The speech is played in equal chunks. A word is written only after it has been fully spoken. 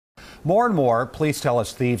More and more, police tell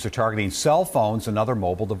us thieves are targeting cell phones and other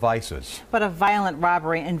mobile devices. But a violent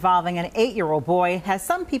robbery involving an 8-year-old boy has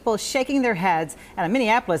some people shaking their heads and a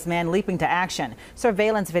Minneapolis man leaping to action.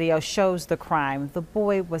 Surveillance video shows the crime. The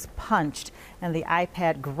boy was punched and the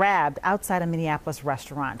iPad grabbed outside a Minneapolis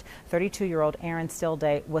restaurant. 32-year-old Aaron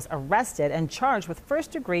Stillday was arrested and charged with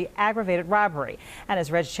first-degree aggravated robbery. And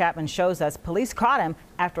as Reg Chapman shows us, police caught him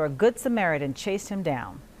after a Good Samaritan chased him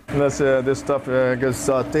down. Unless this stuff gets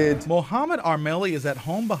sauteed. Mohammed Armeli is at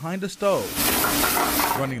home behind a stove,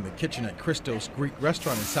 running the kitchen at Christo's Greek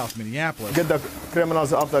restaurant in South Minneapolis. Get the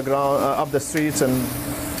criminals off the ground, off the streets, and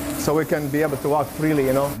so we can be able to walk freely,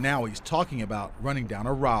 you know. Now he's talking about running down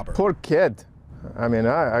a robber. Poor kid. I mean,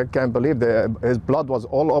 I can't believe that his blood was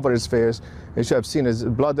all over his face. You should have seen his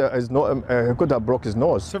blood. Could have broke his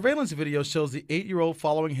nose. Surveillance video shows the 8-year-old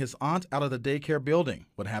following his aunt out of the daycare building.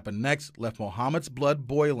 What happened next left Mohammed's blood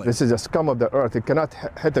boiling. This is a scum of the earth. You cannot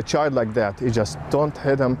hit a child like that. You just don't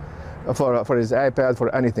hit him for his iPad,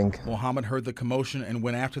 for anything. Mohammed heard the commotion and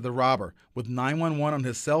went after the robber, with 911 on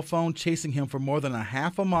his cell phone chasing him for more than a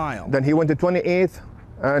half a mile. Then he went to 28th,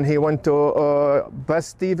 and he went to West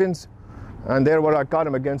Stevens. And there where I caught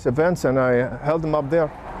him against the fence, and I held him up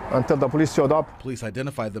there until the police showed up. Police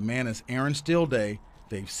identified the man as Aaron Stillday.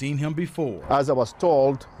 They've seen him before. As I was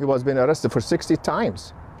told, he was being arrested for 60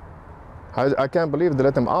 times. I can't believe they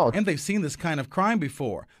let him out. And they've seen this kind of crime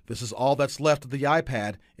before. This is all that's left of the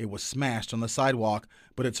iPad. It was smashed on the sidewalk,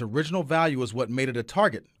 but its original value is what made it a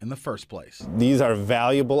target in the first place. These are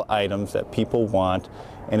valuable items that people want,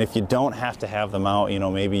 and if you don't have to have them out,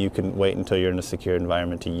 maybe you can wait until you're in a secure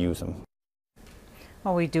environment to use them.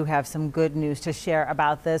 Well, we do have some good news to share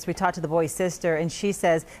about this. We talked to the boy's sister, and she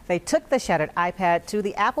says they took the shattered iPad to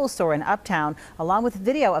the Apple Store in Uptown, along with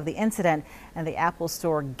video of the incident, and the Apple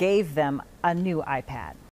Store gave them a new iPad.